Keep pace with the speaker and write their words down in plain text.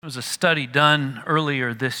There was a study done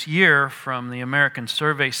earlier this year from the American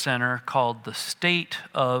Survey Center called The State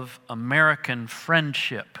of American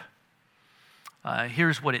Friendship.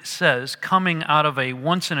 Here's what it says. Coming out of a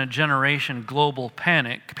once-in-a-generation global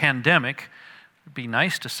pandemic, it'd be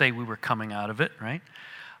nice to say we were coming out of it, right?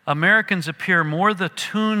 Americans appear more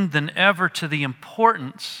attuned than ever to the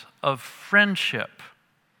importance of friendship.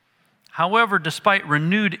 However, despite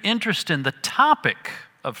renewed interest in the topic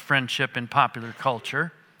of friendship in popular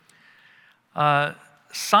culture,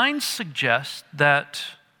 signs suggest that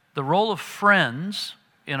the role of friends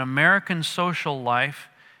in American social life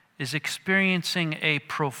is experiencing a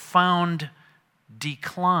profound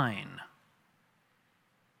decline.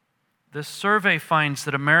 This survey finds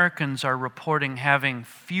that Americans are reporting having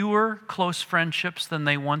fewer close friendships than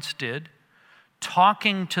they once did,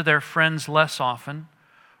 talking to their friends less often,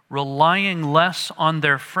 relying less on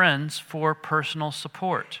their friends for personal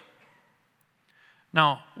support.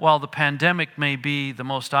 Now, while the pandemic may be the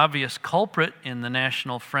most obvious culprit in the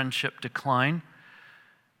national friendship decline,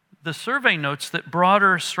 the survey notes that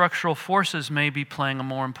broader structural forces may be playing a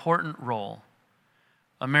more important role.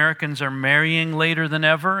 Americans are marrying later than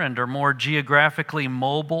ever and are more geographically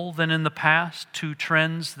mobile than in the past, two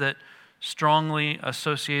trends that strongly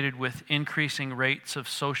associated with increasing rates of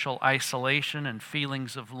social isolation and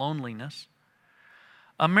feelings of loneliness.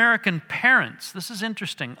 American parents, this is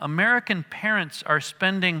interesting, American parents are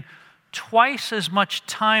spending twice as much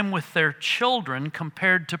time with their children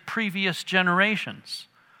compared to previous generations,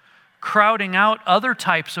 crowding out other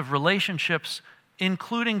types of relationships,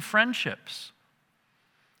 including friendships.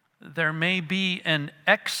 There may be an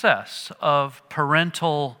excess of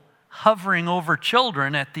parental hovering over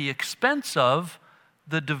children at the expense of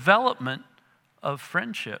the development of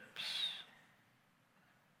friendships.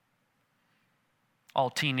 All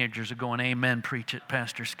teenagers are going, amen, preach it,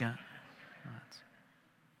 Pastor Scott.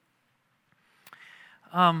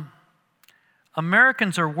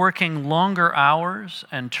 Americans are working longer hours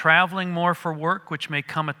and traveling more for work, which may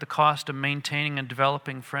come at the cost of maintaining and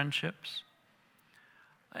developing friendships.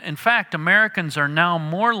 In fact, Americans are now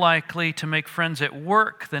more likely to make friends at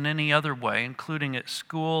work than any other way, including at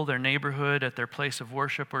school, their neighborhood, at their place of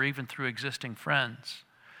worship, or even through existing friends.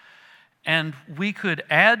 And we could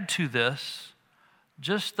add to this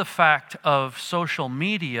just the fact of social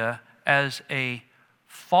media as a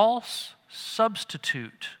false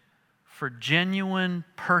substitute for genuine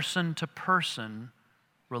person-to-person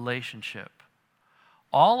relationship.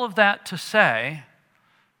 All of that to say,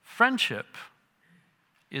 friendship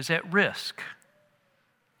is at risk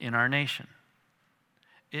in our nation.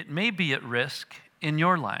 It may be at risk in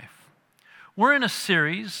your life. We're in a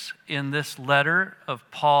series in this letter of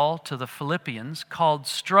Paul to the Philippians called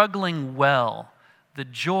Struggling Well, the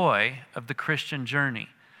Joy of the Christian Journey.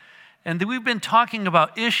 And we've been talking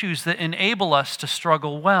about issues that enable us to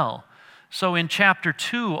struggle well. So in chapter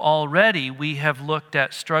 2 already, we have looked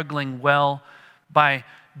at struggling well by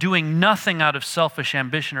doing nothing out of selfish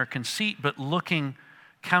ambition or conceit, but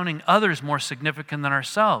counting others more significant than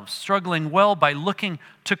ourselves. Struggling well by looking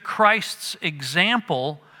to Christ's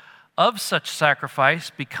example of such sacrifice,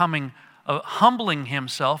 humbling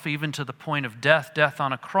himself even to the point of death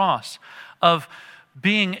on a cross, of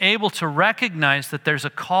being able to recognize that there's a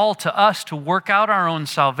call to us to work out our own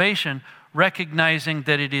salvation, recognizing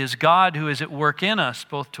that it is God who is at work in us,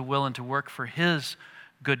 both to will and to work for His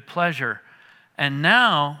good pleasure. And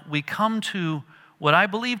now we come to what I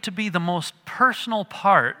believe to be the most personal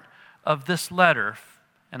part of this letter,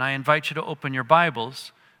 and I invite you to open your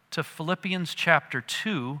Bibles to Philippians chapter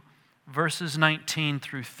 2, verses 19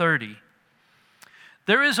 through 30.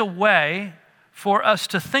 There is a way for us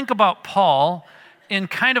to think about Paul in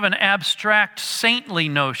kind of an abstract saintly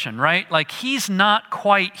notion, right? Like he's not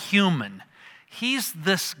quite human. He's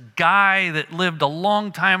this guy that lived a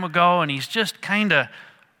long time ago, and he's just kind of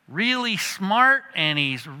really smart, and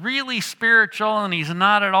he's really spiritual, and he's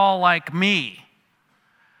not at all like me.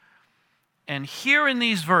 And here in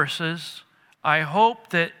these verses, I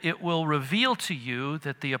hope that it will reveal to you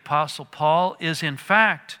that the Apostle Paul is in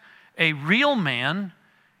fact a real man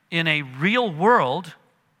in a real world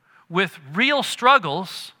with real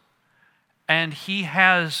struggles, and he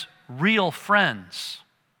has real friends.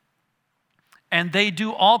 And they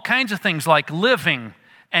do all kinds of things like living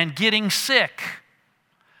and getting sick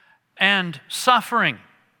and suffering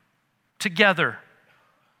together.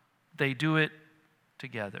 They do it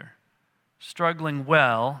together. Struggling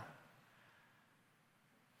well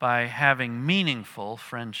by having meaningful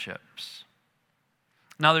friendships.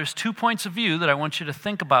 Now, there's 2 points of view that I want you to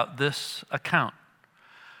think about this account.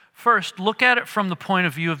 First, look at it from the point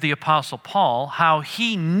of view of the Apostle Paul, how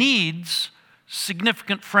he needs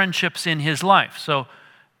significant friendships in his life. So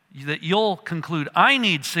that you'll conclude, I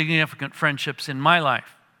need significant friendships in my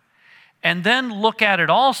life. And then look at it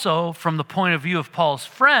also from the point of view of Paul's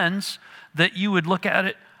friends, that you would look at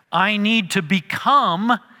it, I need to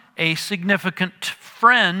become a significant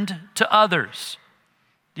friend to others.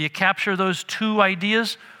 Do you capture those two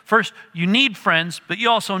ideas? First, you need friends, but you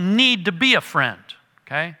also need to be a friend,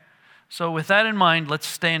 okay? So with that in mind, let's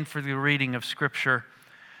stand for the reading of Scripture.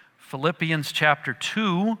 Philippians chapter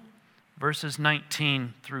 2, verses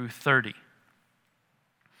 19 through 30.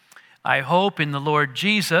 I hope in the Lord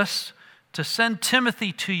Jesus to send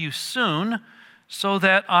Timothy to you soon, so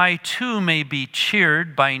that I too may be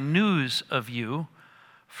cheered by news of you,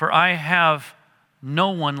 for I have no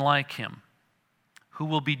one like him, who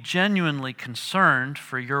will be genuinely concerned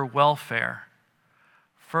for your welfare.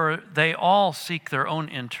 For they all seek their own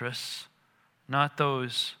interests, not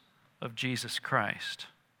those of Jesus Christ.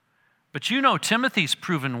 But you know Timothy's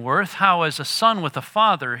proven worth, how as a son with a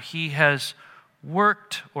father he has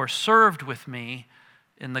worked or served with me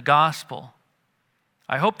in the gospel.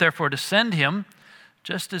 I hope therefore to send him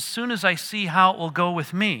just as soon as I see how it will go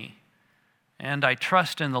with me. And I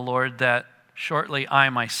trust in the Lord that shortly I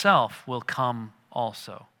myself will come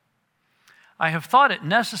also. I have thought it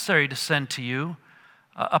necessary to send to you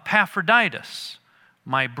Epaphroditus,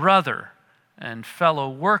 my brother and fellow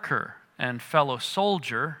worker and fellow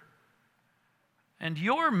soldier, and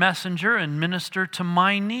your messenger and minister to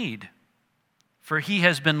my need. For he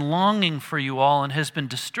has been longing for you all and has been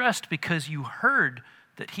distressed because you heard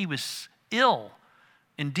that he was ill.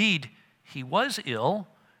 Indeed, he was ill,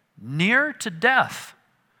 near to death.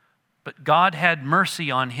 But God had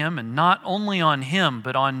mercy on him, and not only on him,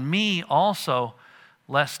 but on me also,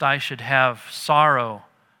 lest I should have sorrow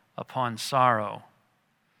upon sorrow.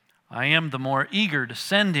 I am the more eager to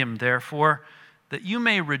send him, therefore, that you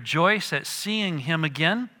may rejoice at seeing him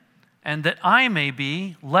again, and that I may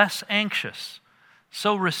be less anxious.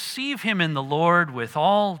 So receive him in the Lord with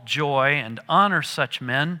all joy and honor such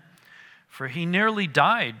men, for he nearly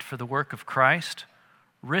died for the work of Christ,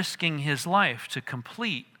 risking his life to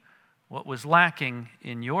complete what was lacking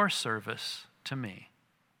in your service to me.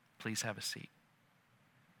 Please have a seat.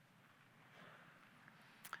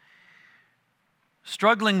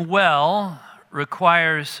 Struggling well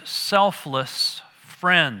requires selfless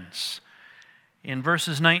friends. In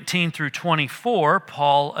verses 19 through 24,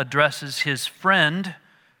 Paul addresses his friend,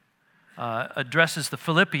 addresses the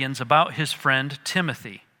Philippians about his friend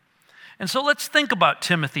Timothy. And so let's think about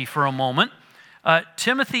Timothy for a moment.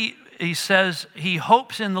 Timothy, he says, he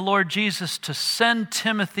hopes in the Lord Jesus to send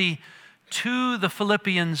Timothy to the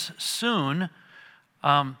Philippians soon,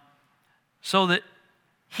 so that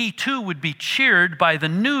he too would be cheered by the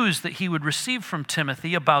news that he would receive from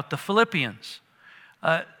Timothy about the Philippians.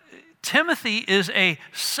 Timothy is a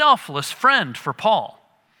selfless friend for Paul.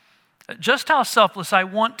 Just how selfless, I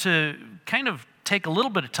want to kind of take a little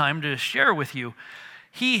bit of time to share with you.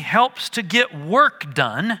 He helps to get work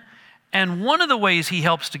done, and one of the ways he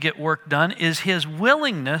helps to get work done is his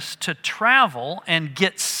willingness to travel and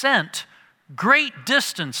get sent great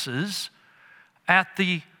distances at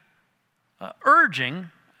the urging,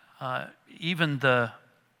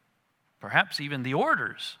 perhaps even the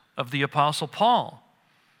orders of the Apostle Paul.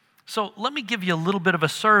 So let me give you a little bit of a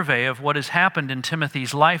survey of what has happened in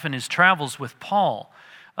Timothy's life and his travels with Paul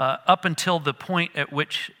up until the point at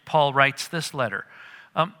which Paul writes this letter.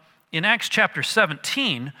 In Acts chapter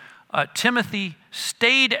 17, Timothy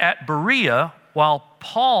stayed at Berea while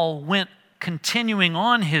Paul went continuing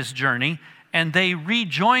on his journey, and they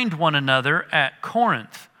rejoined one another at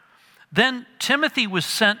Corinth. Then Timothy was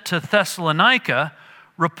sent to Thessalonica,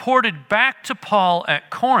 reported back to Paul at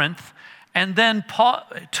Corinth, and then Paul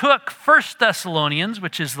took 1 Thessalonians,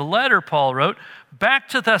 which is the letter Paul wrote, back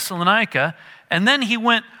to Thessalonica, and then he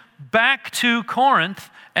went back to Corinth,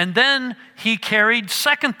 and then he carried 2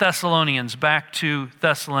 Thessalonians back to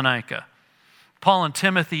Thessalonica. Paul and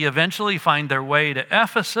Timothy eventually find their way to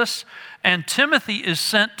Ephesus, and Timothy is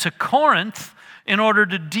sent to Corinth in order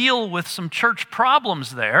to deal with some church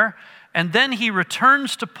problems there, and then he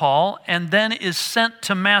returns to Paul and then is sent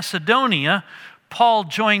to Macedonia. Paul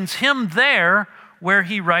joins him there where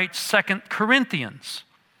he writes 2 Corinthians.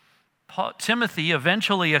 Timothy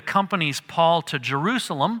eventually accompanies Paul to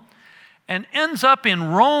Jerusalem and ends up in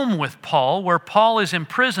Rome with Paul, where Paul is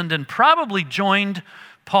imprisoned and probably joined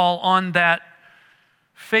Paul on that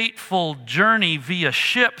fateful journey via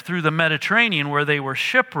ship through the Mediterranean where they were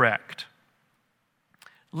shipwrecked.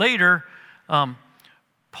 Later,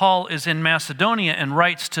 Paul is in Macedonia and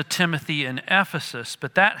writes to Timothy in Ephesus,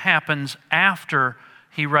 but that happens after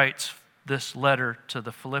he writes this letter to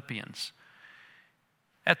the Philippians.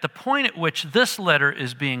 At the point at which this letter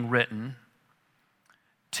is being written,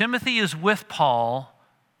 Timothy is with Paul.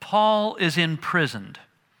 Paul is imprisoned.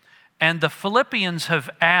 And the Philippians have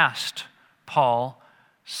asked Paul,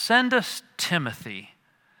 send us Timothy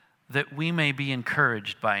that we may be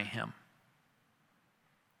encouraged by him.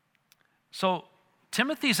 So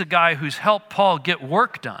Timothy's a guy who's helped Paul get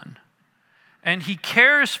work done, and he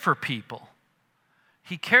cares for people.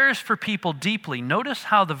 He cares for people deeply. Notice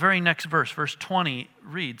how the very next verse, verse 20,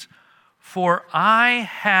 reads, "For I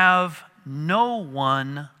have no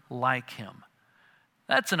one like him."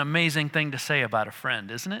 That's an amazing thing to say about a friend,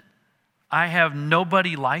 isn't it? I have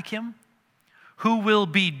nobody like him who will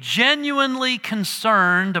be genuinely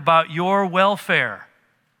concerned about your welfare.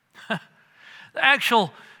 The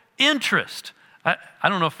actual interest. I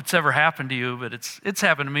don't know if it's ever happened to you, but it's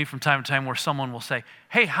happened to me from time to time where someone will say,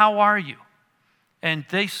 "Hey, how are you?" And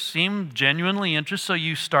they seem genuinely interested, so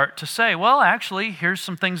you start to say, "Well, actually, here's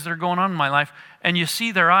some things that are going on in my life." And you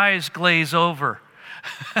see their eyes glaze over.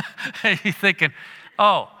 And you're thinking,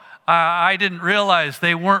 "Oh, I didn't realize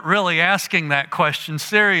they weren't really asking that question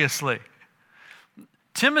seriously."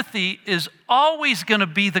 Timothy is always going to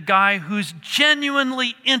be the guy who's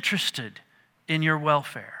genuinely interested in your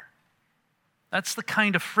welfare. That's the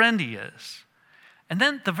kind of friend he is. And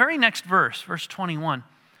then the very next verse, verse 21,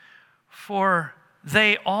 "For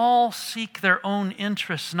they all seek their own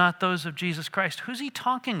interests, not those of Jesus Christ." Who's he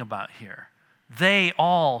talking about here? They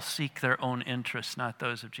all seek their own interests, not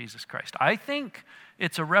those of Jesus Christ. I think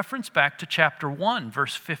it's a reference back to chapter 1,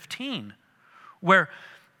 verse 15, where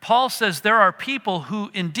Paul says there are people who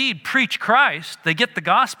indeed preach Christ. They get the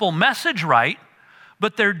gospel message right,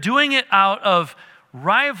 but they're doing it out of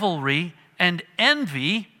rivalry and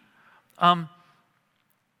envy.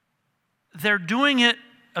 They're doing it,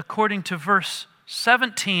 according to verse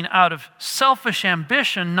 17, out of selfish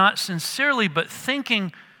ambition, not sincerely, but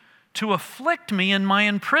thinking to afflict me in my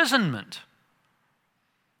imprisonment.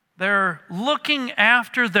 They're looking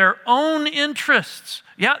after their own interests.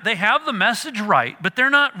 Yeah, they have the message right, but they're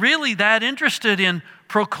not really that interested in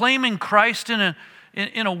proclaiming Christ in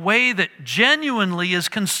a way that genuinely is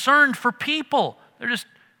concerned for people.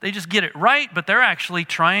 They just get it right, but they're actually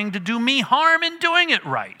trying to do me harm in doing it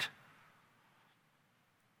right.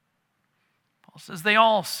 Paul says they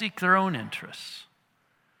all seek their own interests.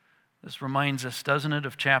 This reminds us, doesn't it,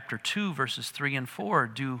 of chapter 2, verses 3 and 4.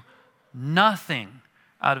 "Do nothing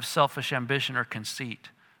out of selfish ambition or conceit,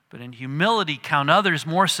 but in humility count others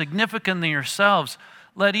more significant than yourselves.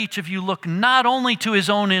 Let each of you look not only to his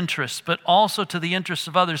own interests, but also to the interests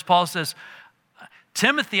of others." Paul says,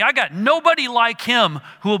 "Timothy, I got nobody like him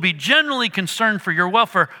who will be genuinely concerned for your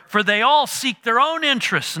welfare, for they all seek their own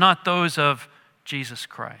interests, not those of Jesus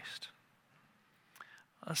Christ."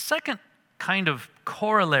 A second kind of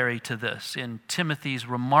corollary to this in Timothy's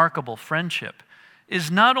remarkable friendship is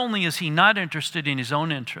not only is he not interested in his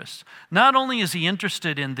own interests, not only is he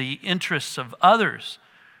interested in the interests of others,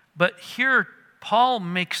 but here Paul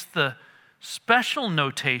makes the special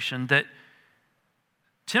notation that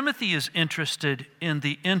Timothy is interested in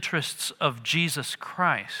the interests of Jesus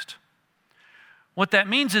Christ. What that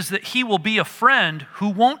means is that he will be a friend who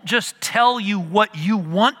won't just tell you what you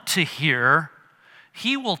want to hear,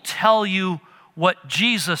 he will tell you what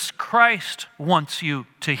Jesus Christ wants you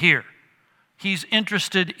to hear. He's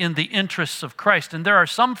interested in the interests of Christ. And there are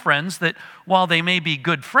some friends that, while they may be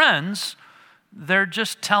good friends, they're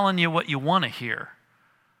just telling you what you want to hear.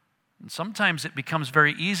 And sometimes it becomes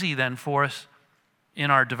very easy then for us in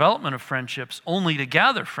our development of friendships only to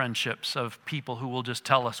gather friendships of people who will just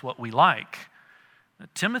tell us what we like.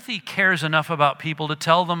 Timothy cares enough about people to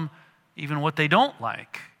tell them even what they don't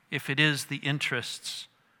like, if it is the interests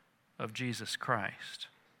of Jesus Christ.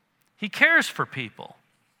 He cares for people.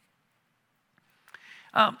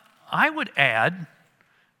 I would add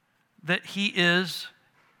that he is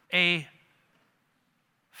a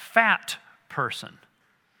fat person.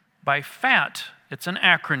 By fat, it's an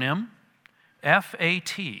acronym,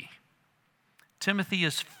 F-A-T. Timothy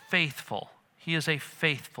is faithful. He is a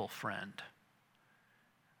faithful friend.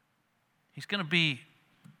 He's going to be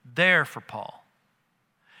there for Paul.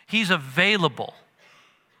 He's available.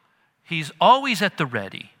 He's always at the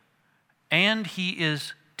ready. And he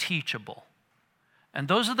is teachable. And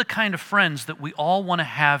those are the kind of friends that we all want to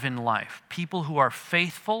have in life. People who are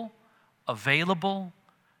faithful, available,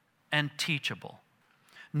 and teachable.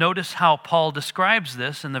 Notice how Paul describes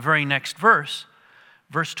this in the very next verse.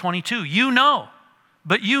 Verse 22, you know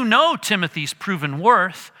Timothy's proven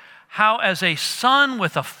worth, how as a son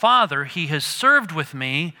with a father he has served with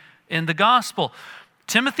me in the gospel.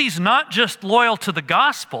 Timothy's not just loyal to the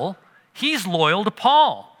gospel, he's loyal to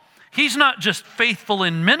Paul. He's not just faithful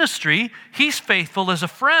in ministry, he's faithful as a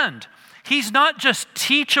friend. He's not just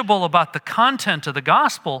teachable about the content of the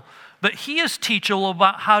gospel, but he is teachable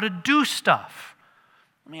about how to do stuff.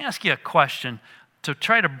 Let me ask you a question to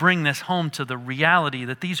try to bring this home to the reality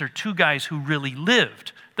that these are two guys who really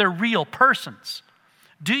lived. They're real persons.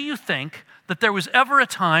 Do you think that there was ever a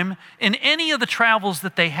time in any of the travels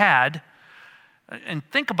that they had, and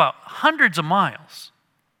think about hundreds of miles,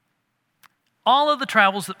 all of the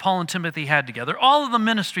travels that Paul and Timothy had together, all of the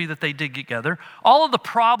ministry that they did together, all of the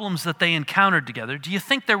problems that they encountered together, do you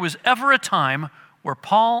think there was ever a time where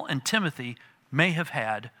Paul and Timothy may have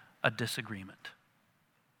had a disagreement?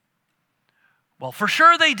 Well, for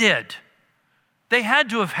sure they did. They had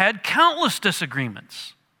to have had countless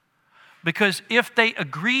disagreements. Because if they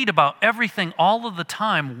agreed about everything all of the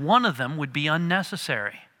time, one of them would be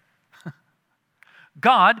unnecessary.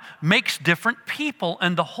 God makes different people,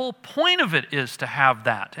 and the whole point of it is to have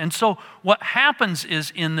that. And so what happens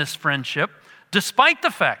is in this friendship, despite the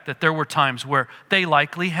fact that there were times where they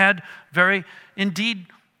likely had very, indeed,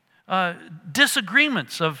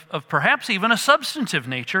 disagreements of perhaps even a substantive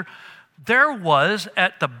nature, there was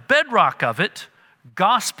at the bedrock of it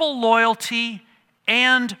gospel loyalty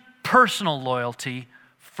and personal loyalty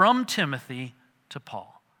from Timothy to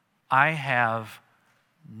Paul. I have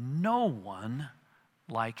no one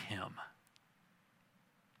like him.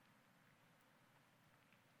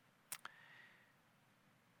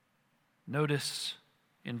 Notice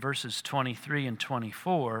in verses 23 and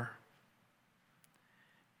 24,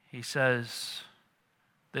 he says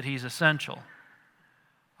that he's essential.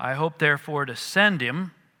 I hope, therefore, to send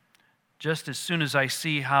him just as soon as I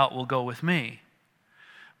see how it will go with me.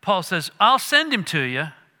 Paul says, I'll send him to you,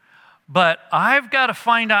 but I've got to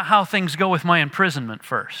find out how things go with my imprisonment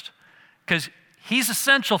first. Because he's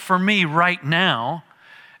essential for me right now.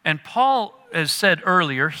 And Paul has said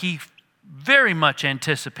earlier, he very much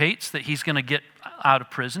anticipates that he's going to get out of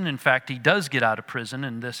prison. In fact, he does get out of prison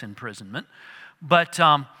in this imprisonment. But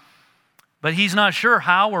he's not sure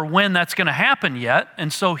how or when that's going to happen yet.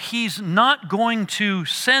 And so he's not going to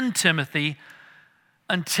send Timothy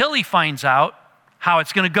until he finds out how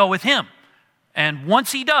it's going to go with him. And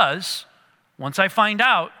once he does, once I find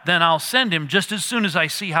out, then I'll send him just as soon as I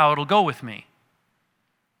see how it'll go with me.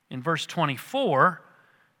 In verse 24,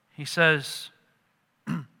 he says,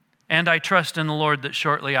 and I trust in the Lord that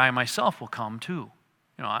shortly I myself will come too.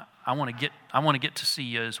 You know, I want to get to see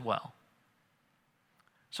you as well.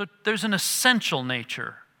 So there's an essential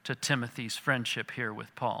nature to Timothy's friendship here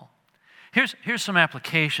with Paul. Here's some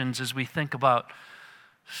applications as we think about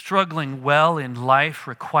struggling well in life,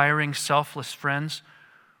 requiring selfless friends.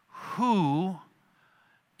 Who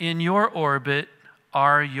in your orbit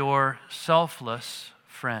are your selfless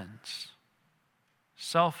friends?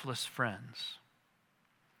 Selfless friends.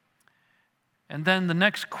 And then the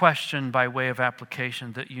next question by way of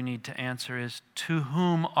application that you need to answer is, to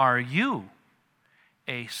whom are you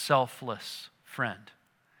a selfless friend?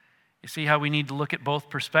 You see how we need to look at both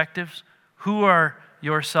perspectives? Who are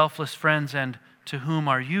your selfless friends, and to whom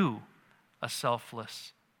are you a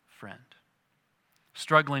selfless friend?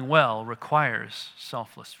 Struggling well requires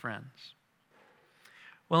selfless friends.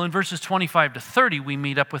 Well, in verses 25 to 30, we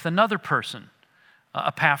meet up with another person,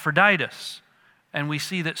 Epaphroditus, and we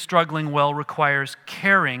see that struggling well requires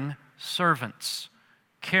caring servants.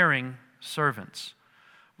 Caring servants.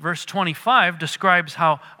 Verse 25 describes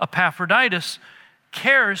how Epaphroditus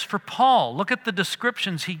cares for Paul. Look at the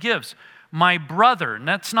descriptions he gives. My brother, and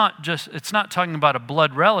it's not talking about a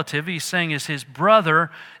blood relative. He's saying is his brother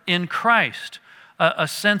in Christ. A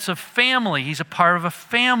sense of family. He's a part of a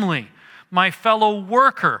family. My fellow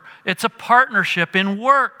worker. It's a partnership in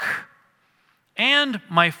work. And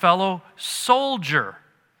my fellow soldier.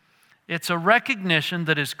 It's a recognition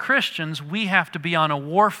that as Christians, we have to be on a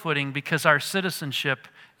war footing because our citizenship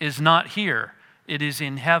is not here. It is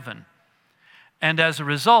in heaven. And as a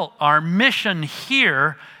result, our mission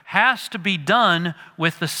here has to be done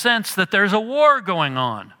with the sense that there's a war going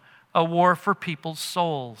on. A war for people's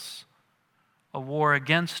souls. A war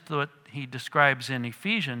against what he describes in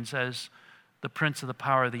Ephesians as the prince of the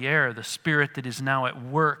power of the air, the spirit that is now at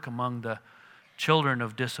work among the children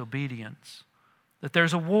of disobedience. That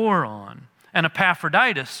there's a war on. And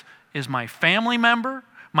Epaphroditus is my family member,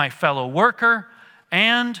 my fellow worker,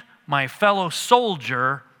 and my fellow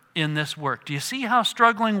soldier in this work. Do you see how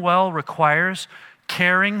struggling well requires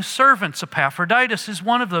caring servants? Epaphroditus is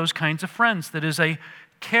one of those kinds of friends that is a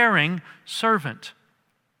caring servant.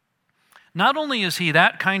 Not only is he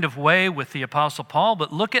that kind of way with the Apostle Paul,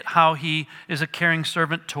 but look at how he is a caring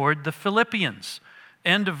servant toward the Philippians.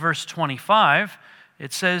 End of verse 25,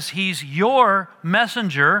 it says he's your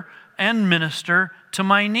messenger and minister to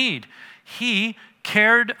my need. He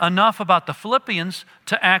cared enough about the Philippians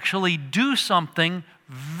to actually do something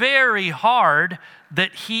very hard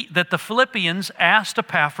that the Philippians asked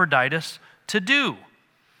Epaphroditus to do.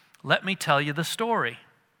 Let me tell you the story.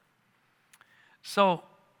 So,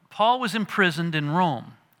 Paul was imprisoned in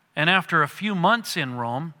Rome, and after a few months in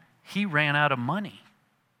Rome, he ran out of money.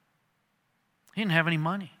 He didn't have any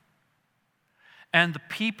money. And the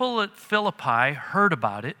people at Philippi heard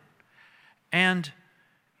about it, and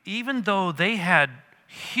even though they had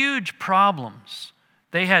huge problems,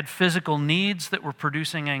 they had physical needs that were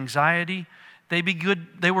producing anxiety,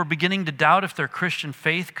 they were beginning to doubt if their Christian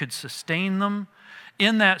faith could sustain them.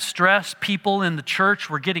 In that stress, people in the church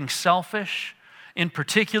were getting selfish. In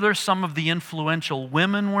particular, some of the influential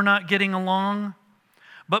women were not getting along.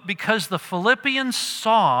 But because the Philippians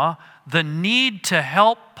saw the need to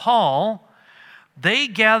help Paul, they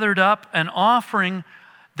gathered up an offering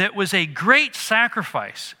that was a great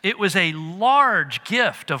sacrifice. It was a large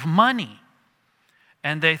gift of money.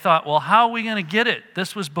 And they thought, well, how are we going to get it?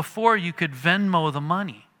 This was before you could Venmo the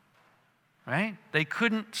money, right? They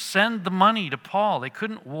couldn't send the money to Paul. They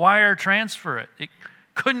couldn't wire transfer it.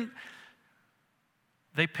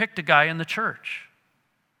 They picked a guy in the church.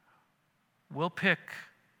 We'll pick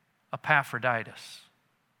Epaphroditus.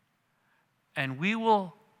 And we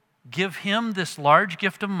will give him this large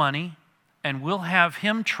gift of money, and we'll have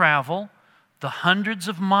him travel the hundreds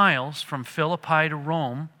of miles from Philippi to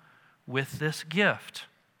Rome with this gift.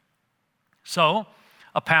 So,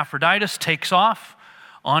 Epaphroditus takes off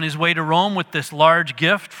on his way to Rome with this large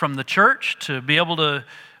gift from the church to be able to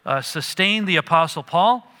sustain the Apostle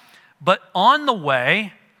Paul. But on the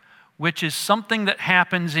way, which is something that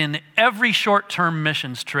happens in every short-term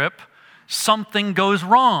missions trip, something goes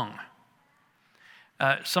wrong.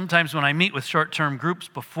 Sometimes when I meet with short-term groups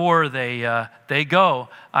before they go,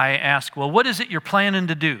 I ask, well, what is it you're planning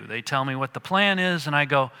to do? They tell me what the plan is, and I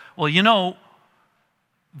go, well,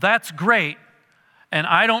 that's great, and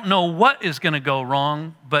I don't know what is going to go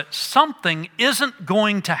wrong, but something isn't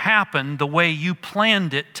going to happen the way you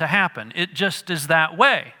planned it to happen. It just is that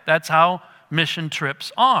way. That's how mission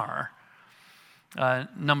trips are. A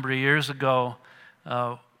number of years ago,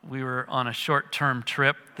 we were on a short-term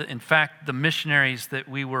trip. In fact, the missionaries that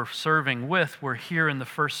we were serving with were here in the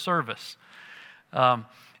first service.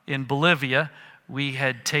 In Bolivia, we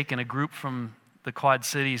had taken a group from the Quad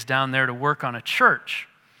Cities down there to work on a church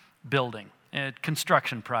building, a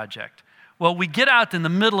construction project. Well, we get out in the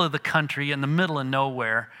middle of the country, in the middle of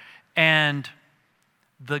nowhere, and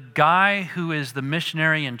the guy who is the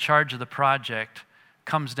missionary in charge of the project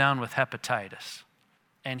comes down with hepatitis,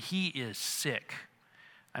 and he is sick.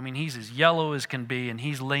 I mean, he's as yellow as can be, and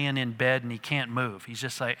he's laying in bed, and he can't move. He's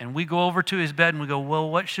just like, and we go over to his bed, and we go, well,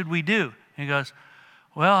 what should we do? And he goes,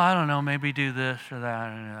 well, I don't know, maybe do this or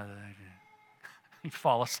that. He'd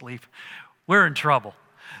fall asleep. We're in trouble.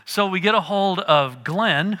 So we get a hold of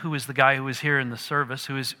Glenn, who is the guy who was here in the service,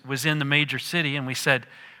 who was in the major city, and we said,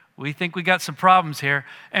 we think we got some problems here,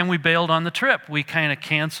 and we bailed on the trip. We kind of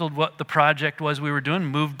canceled what the project was we were doing,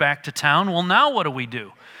 moved back to town. Well, now what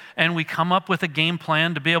do? And we come up with a game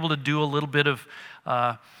plan to be able to do a little bit of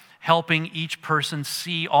helping each person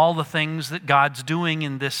see all the things that God's doing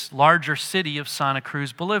in this larger city of Santa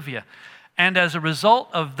Cruz, Bolivia. And as a result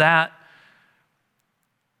of that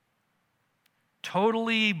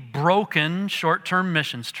totally broken short-term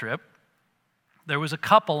missions trip, there was a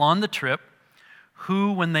couple on the trip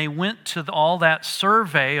who, when they went to all that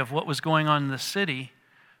survey of what was going on in the city,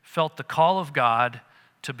 felt the call of God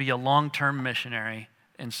to be a long-term missionary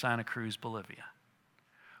in Santa Cruz, Bolivia,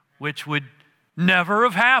 which would never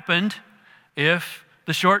have happened if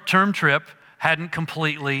the short-term trip hadn't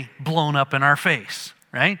completely blown up in our face,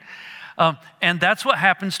 right? And that's what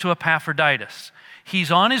happens to Epaphroditus.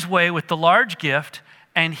 He's on his way with the large gift,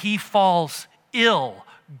 and he falls ill,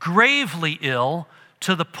 gravely ill,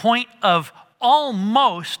 to the point of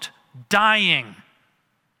almost dying.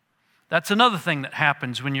 That's another thing that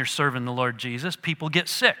happens when you're serving the Lord Jesus. People get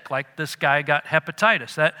sick, like this guy got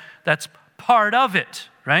hepatitis. That's part of it,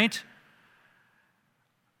 right?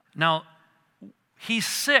 Now, he's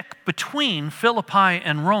sick between Philippi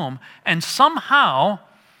and Rome, and somehow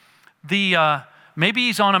maybe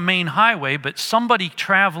he's on a main highway, but somebody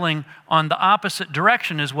traveling on the opposite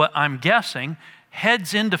direction is what I'm guessing,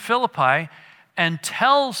 heads into Philippi and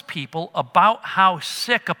tells people about how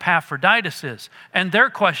sick Epaphroditus is. And their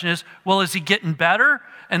question is, well, is he getting better?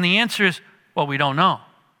 And the answer is, well, we don't know.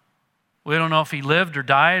 We don't know if he lived or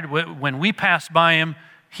died. When we passed by him,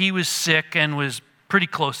 he was sick and was pretty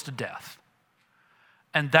close to death.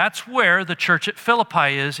 And that's where the church at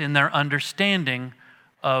Philippi is in their understanding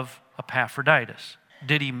of Epaphroditus?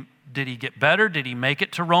 Did he get better? Did he make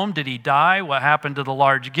it to Rome? Did he die? What happened to the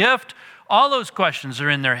large gift? All those questions are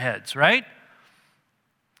in their heads, right?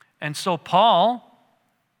 And so Paul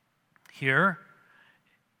here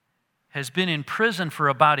has been in prison for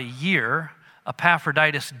about a year.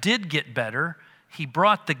 Epaphroditus did get better. He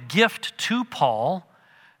brought the gift to Paul,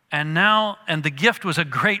 and the gift was a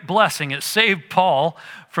great blessing. It saved Paul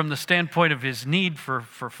from the standpoint of his need for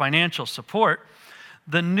financial support.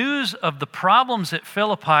 The news of the problems at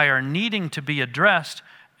Philippi are needing to be addressed,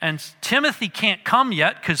 and Timothy can't come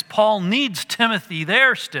yet because Paul needs Timothy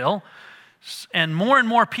there still. And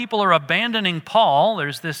more people are abandoning Paul.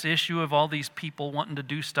 There's this issue of all these people wanting to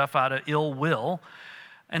do stuff out of ill will.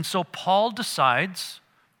 And so Paul decides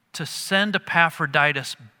to send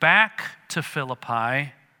Epaphroditus back to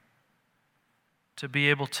Philippi to be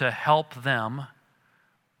able to help them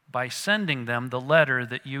by sending them the letter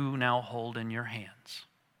that you now hold in your hands.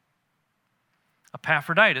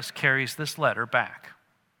 Epaphroditus carries this letter back.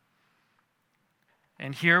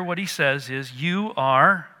 And here what he says is, you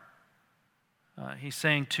are, he's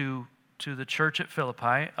saying to the church at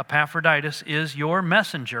Philippi, Epaphroditus is your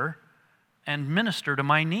messenger and minister to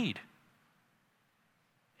my need.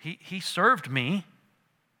 He served me.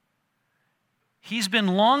 He's been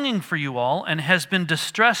longing for you all and has been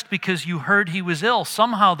distressed because you heard he was ill.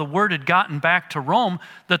 Somehow the word had gotten back to Rome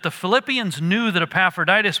that the Philippians knew that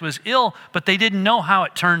Epaphroditus was ill, but they didn't know how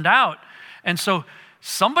it turned out. And so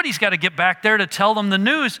somebody's got to get back there to tell them the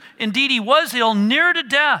news. Indeed, he was ill, near to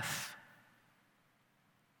death.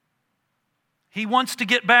 He wants to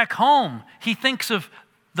get back home. He thinks of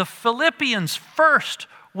the Philippians first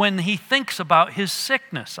when he thinks about his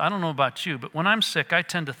sickness. I don't know about you, but when I'm sick, I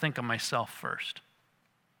tend to think of myself first.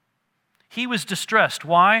 He was distressed.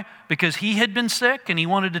 Why? Because he had been sick and he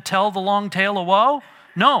wanted to tell the long tale of woe?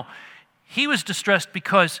 No. He was distressed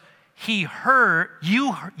because he heard,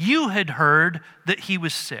 you had heard that he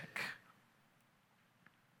was sick.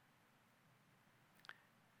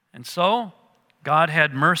 And so, God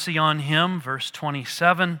had mercy on him, verse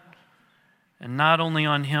 27, and not only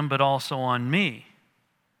on him, but also on me,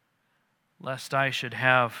 lest I should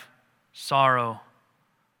have sorrow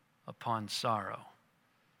upon sorrow.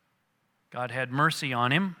 God had mercy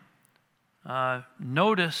on him.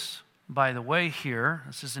 Notice, by the way, here,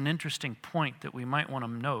 this is an interesting point that we might want to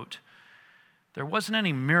note. There wasn't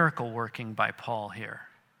any miracle working by Paul here.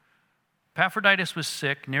 Epaphroditus was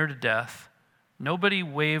sick, near to death. Nobody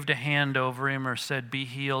waved a hand over him or said, "Be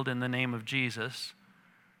healed in the name of Jesus."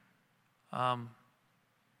 None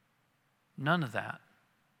of that.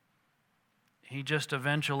 He just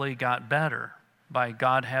eventually got better by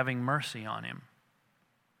God having mercy on him.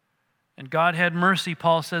 And God had mercy,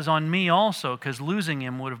 Paul says, on me also, because losing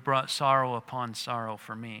him would have brought sorrow upon sorrow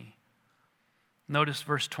for me. Notice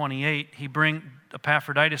verse 28,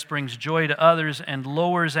 Epaphroditus brings joy to others and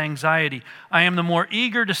lowers anxiety. I am the more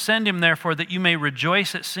eager to send him, therefore, that you may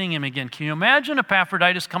rejoice at seeing him again. Can you imagine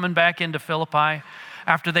Epaphroditus coming back into Philippi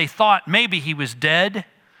after they thought maybe he was dead?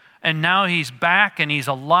 And now he's back and he's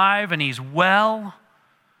alive and he's well.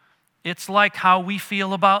 It's like how we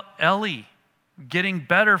feel about Ellie getting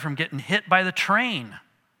better from getting hit by the train.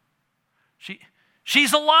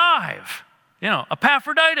 She's alive.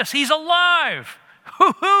 Epaphroditus, he's alive.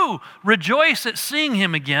 Hoo-hoo! Rejoice at seeing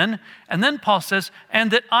him again. And then Paul says,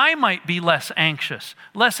 and that I might be less anxious.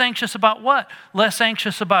 Less anxious about what? Less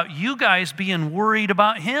anxious about you guys being worried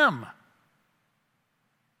about him.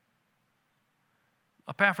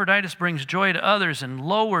 Epaphroditus brings joy to others and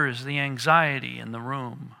lowers the anxiety in the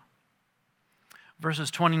room.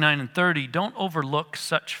 Verses 29 and 30, don't overlook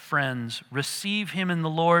such friends. Receive him in the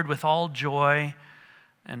Lord with all joy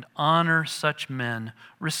and honor such men.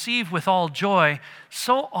 Receive with all joy.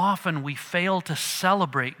 So often we fail to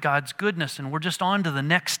celebrate God's goodness and we're just on to the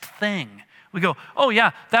next thing. We go, oh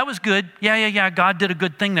yeah, that was good. Yeah, God did a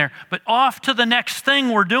good thing there. But off to the next thing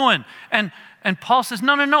we're doing. And Paul says,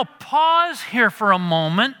 no, pause here for a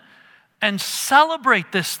moment and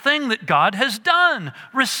celebrate this thing that God has done.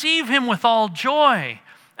 Receive him with all joy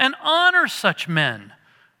and honor such men.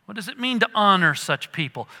 What does it mean to honor such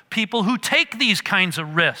people? People who take these kinds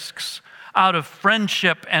of risks out of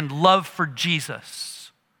friendship and love for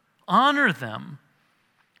Jesus. Honor them.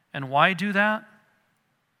 And why do that?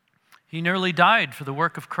 He nearly died for the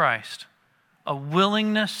work of Christ. A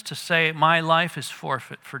willingness to say, my life is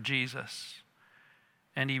forfeit for Jesus.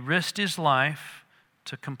 And he risked his life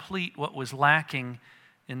to complete what was lacking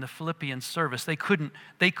in the Philippian service. They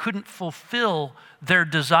couldn't fulfill their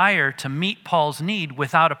desire to meet Paul's need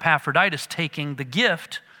without Epaphroditus taking the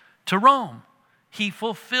gift to Rome. He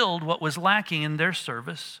fulfilled what was lacking in their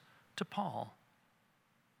service to Paul.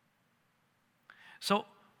 So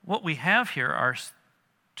what we have here are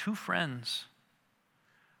two friends,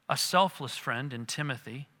 a selfless friend in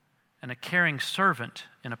Timothy and a caring servant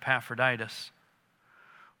in Epaphroditus.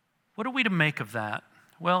 What are we to make of that?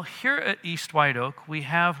 Well, here at East White Oak, we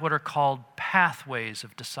have what are called pathways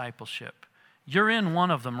of discipleship. You're in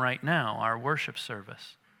one of them right now, our worship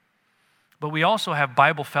service. But we also have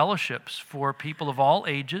Bible fellowships for people of all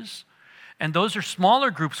ages, and those are smaller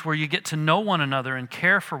groups where you get to know one another and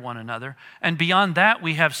care for one another. And beyond that,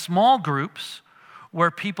 we have small groups where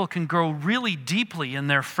people can grow really deeply in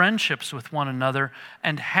their friendships with one another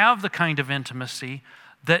and have the kind of intimacy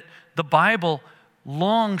that the Bible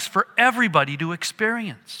longs for everybody to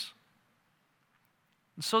experience.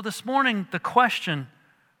 And so this morning, the question,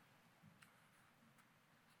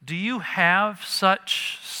 do you have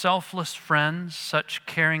such selfless friends, such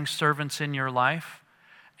caring servants in your life?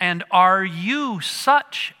 And are you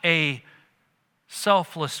such a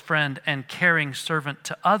selfless friend and caring servant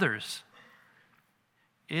to others?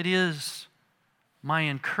 It is my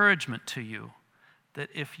encouragement to you that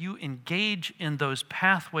if you engage in those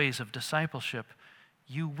pathways of discipleship,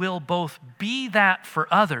 you will both be that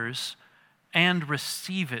for others and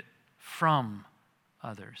receive it from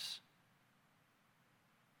others.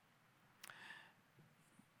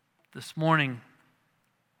 This morning,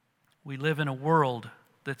 we live in a world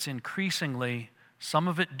that's increasingly, some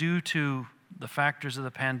of it due to the factors of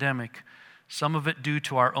the pandemic, some of it due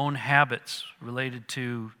to our own habits related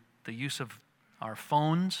to the use of our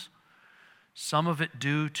phones, some of it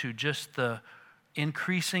due to just the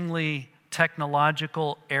increasingly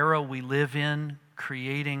technological era we live in,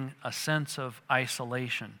 creating a sense of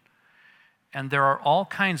isolation. And there are all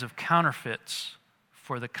kinds of counterfeits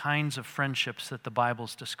for the kinds of friendships that the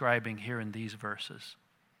Bible's describing here in these verses.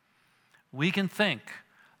 We can think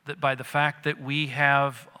that by the fact that we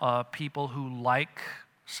have people who like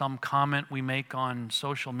some comment we make on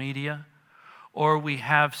social media, or we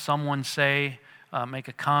have someone make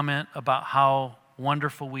a comment about how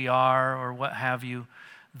wonderful we are or what have you,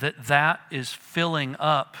 that is filling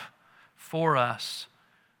up for us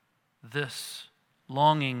this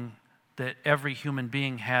longing that every human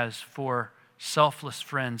being has for selfless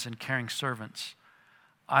friends and caring servants.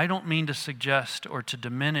 I don't mean to suggest or to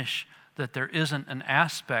diminish that there isn't an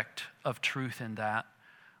aspect of truth in that,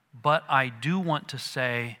 but I do want to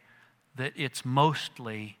say that it's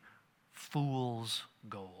mostly fool's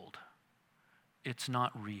gold. It's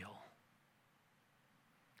not real.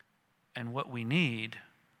 And what we need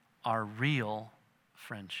are real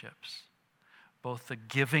friendships, both the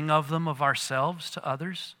giving of them of ourselves to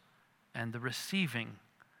others and the receiving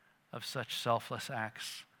of such selfless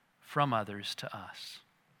acts from others to us.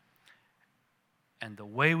 And the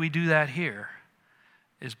way we do that here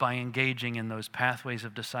is by engaging in those pathways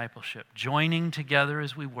of discipleship, joining together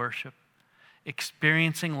as we worship,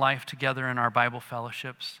 experiencing life together in our Bible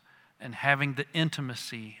fellowships, and having the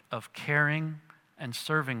intimacy of caring and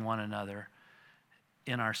serving one another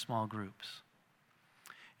in our small groups.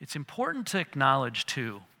 It's important to acknowledge,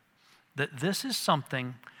 too, that this is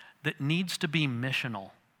something that needs to be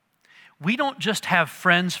missional. We don't just have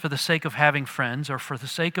friends for the sake of having friends or for the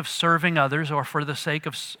sake of serving others or for the sake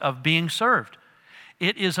of being served.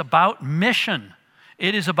 It is about mission.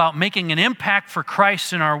 It is about making an impact for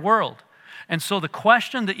Christ in our world. And so the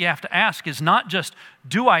question that you have to ask is not just,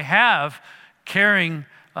 do I have caring,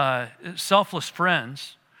 selfless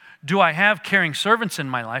friends? Do I have caring servants in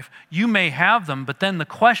my life? You may have them, but then the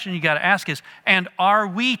question you got to ask is, and are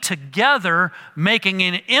we together making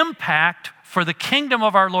an impact for the kingdom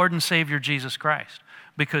of our Lord and Savior Jesus Christ?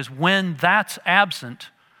 Because when that's absent,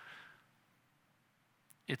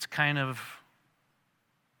 it's kind of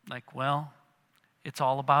like, well, it's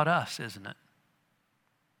all about us, isn't it?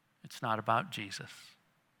 It's not about Jesus.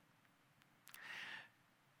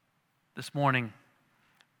 This morning,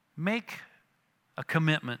 make a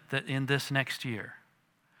commitment that in this next year,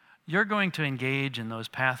 you're going to engage in those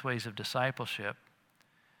pathways of discipleship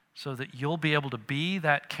so that you'll be able to be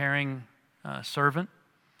that caring servant,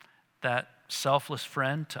 that selfless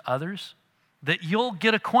friend to others, that you'll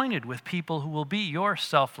get acquainted with people who will be your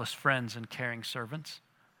selfless friends and caring servants,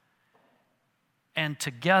 and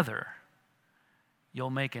together you'll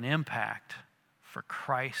make an impact for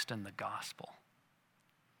Christ and the gospel.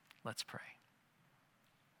 Let's pray.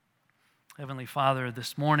 Heavenly Father,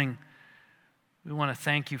 this morning we want to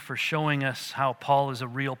thank you for showing us how Paul is a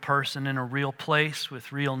real person in a real place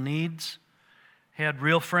with real needs. He had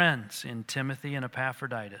real friends in Timothy and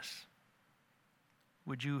Epaphroditus.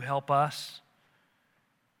 Would you help us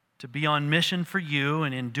to be on mission for you,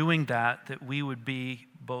 and in doing that we would be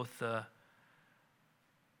both the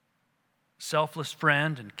selfless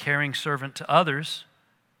friend and caring servant to others,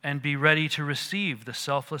 and be ready to receive the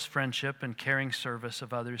selfless friendship and caring service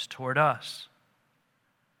of others toward us.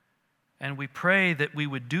 And we pray that we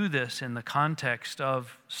would do this in the context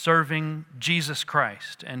of serving Jesus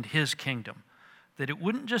Christ and His kingdom, that it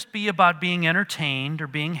wouldn't just be about being entertained or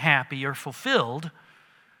being happy or fulfilled,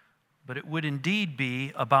 but it would indeed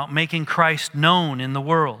be about making Christ known in the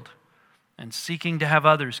world and seeking to have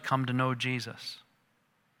others come to know Jesus.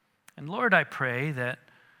 And Lord, I pray that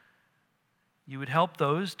you would help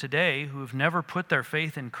those today who have never put their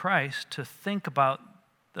faith in Christ to think about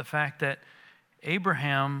the fact that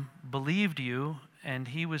Abraham believed you and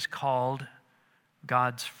he was called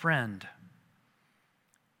God's friend.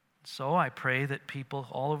 So I pray that people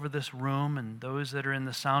all over this room and those that are in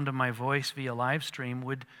the sound of my voice via live stream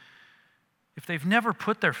would, if they've never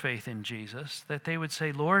put their faith in Jesus, that they would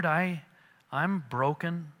say, Lord, I'm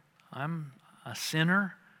broken. I'm a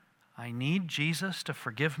sinner. I need Jesus to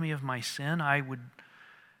forgive me of my sin. I would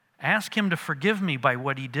ask Him to forgive me by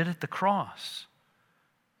what He did at the cross,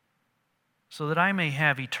 so that I may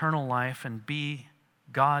have eternal life and be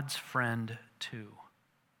God's friend too.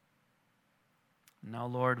 Now,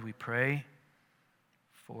 Lord, we pray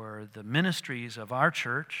for the ministries of our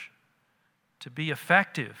church to be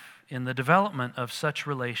effective in the development of such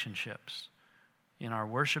relationships in our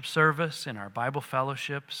worship service, in our Bible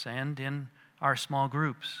fellowships, and in our small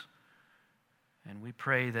groups. And we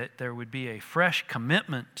pray that there would be a fresh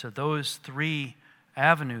commitment to those three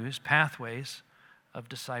avenues, pathways of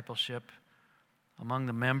discipleship among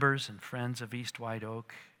the members and friends of East White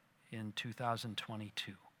Oak in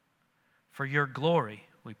 2022. For your glory,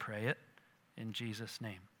 we pray it in Jesus'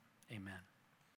 name. Amen.